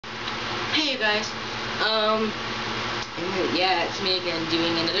Hey you guys, yeah, it's me again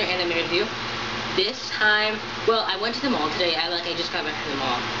doing another anime review. This time, well, I went to the mall today. I just got back from the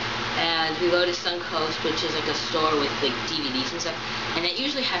mall, and we go to Suncoast, which is like a store with like DVDs and stuff, and it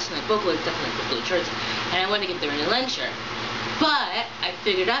usually has some like VOCALOID stuff and like VOCALOID shirts, and I wanted to get their Lens shirt, but I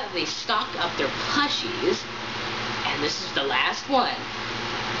figured out that they stocked up their plushies, and this is the last one.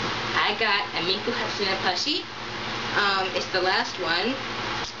 I got a Miku plushie. It's the last one.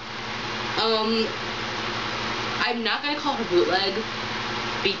 I'm not gonna call her bootleg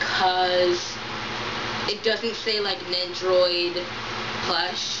because it doesn't say like nendoroid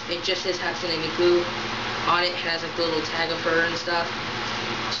plush. It just says Hatsune Miku on it. It has like the little tag of her and stuff.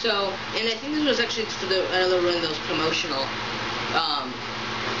 So, and I think this was actually another one of those promotional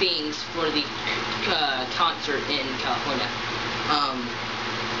things for the concert in California.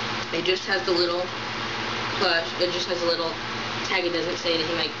 It just has the little plush. It just has a little tag. It doesn't say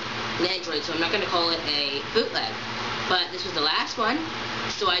anything like nendoroid, so I'm not going to call it a bootleg. But this was the last one,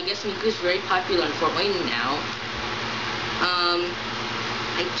 so I guess Miku's very popular in Fort Wayne now.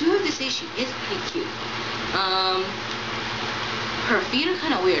 I do have to say she is pretty cute. Her feet are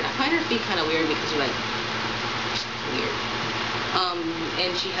kind of weird. I find her feet kind of weird because they're like weird.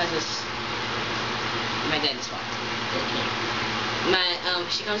 And she has this. My dad is fine.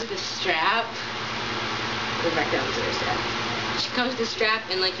 She comes with this strap. Go back down to the strap. She comes with this strap,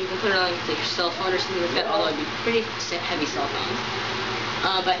 and like you can put it on like your cell phone or something like that. Although it'd be pretty heavy cell phones.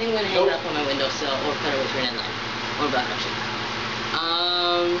 But I think I'm gonna hang it up on my windowsill or put it with your line or black option.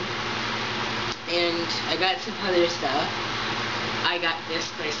 And I got some other stuff. I got this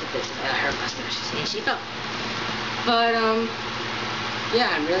bracelet. This is her customer. She's saying she felt. But yeah,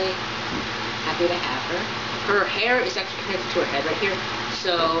 I'm really happy to have her. Her hair is actually connected to her head right here,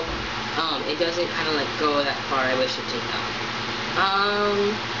 so it doesn't kind of like go that far. I wish it did though.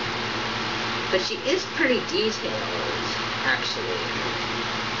 But she is pretty detailed, actually.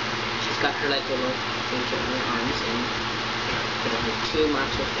 She's got her like little things on her arms, and there are two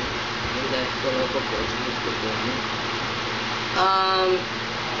marks with them. And the local boards and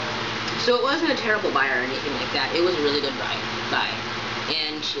so it wasn't a terrible buy or anything like that. It was a really good buy.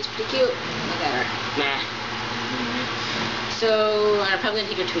 And she's pretty cute. Look at her. Meh. So I'm probably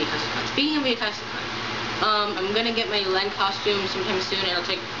gonna take her to VOCALOID. Speaking of VOCALOID, I'm gonna get my Len costume sometime soon, and I'll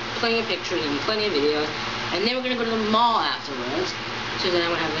take plenty of pictures and plenty of videos. And then we're gonna go to the mall afterwards. So then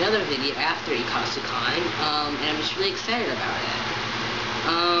I'm gonna have another video after VOCALOID. And I'm just really excited about it.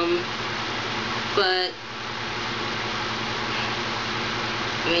 But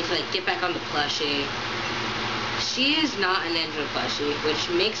I need to like get back on the plushie. She is not a nendoroid plushie, which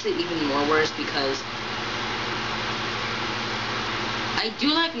makes it even more worse because I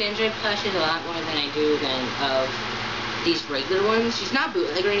do like nendoroid plushes a lot more than I do of these regular ones. She's not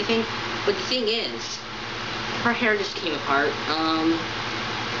bootleg or anything, but the thing is, her hair just came apart.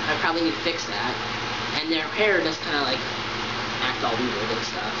 I probably need to fix that. And their hair does kind of like act all weird and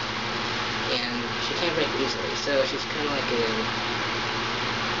stuff. And she can't break easily, so she's kind of like you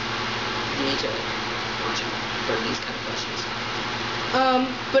need to watch out for these kind of plushies.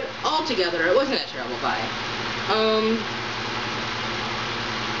 But altogether, it wasn't a terrible buy.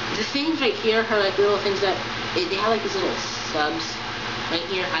 The things right here are like little things that they have like these little subs right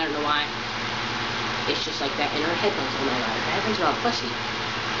here. I don't know why. It's just like that. And her headphones. Oh my god, her headphones are all plushy,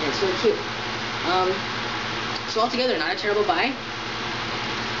 and it's really cute. So altogether, not a terrible buy.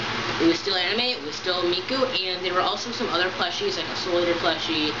 It was still anime. It was still Miku, and there were also some other plushies like a Soul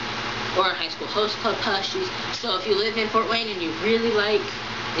plushie or a High School Host Club plushies. So if you live in Fort Wayne and you really like,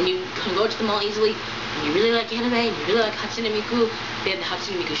 and you can go to the mall easily, and you really like anime, and you really like Hatsune Miku, they have the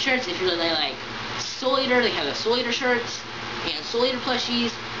Hatsune Miku shirts. If you really like Soul Eater, they have the Soul Eater shirts and Soul Eater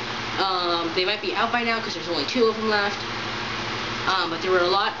plushies. They might be out by now because there's only 2 of them left. But there were a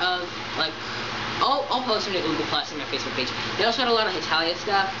lot of like, I'll post them to Google Plus on my Facebook page. They also had a lot of hetalia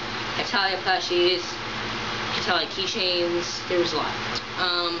stuff, hetalia plushies, hetalia keychains. There was a lot.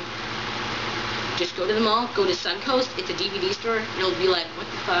 Just go to the mall, go to Suncoast. It's a DVD store. You'll be like, what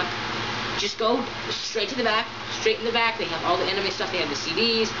the fuck? Just go straight to the back, straight in the back. They have all the anime stuff. They have the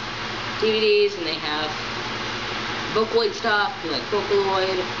CDs, DVDs, and they have VOCALOID stuff. You like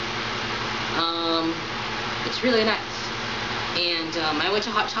VOCALOID. It's really nice. And I went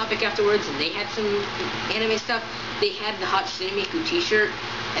to Hot Topic afterwards, and they had some anime stuff. They had the Hatsune Miku t-shirt,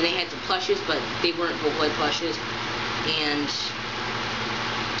 and they had some plushes, but they weren't VOCALOID plushes. And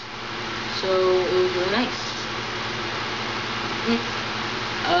so it was really nice.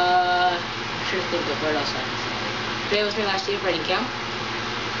 I'm trying to think of what else I can say. Today was my last day of writing camp.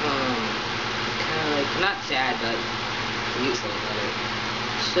 Kind of like, not sad, but usually better.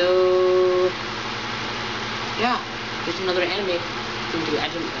 So, yeah, just another anime to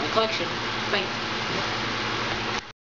add to my collection. Bye.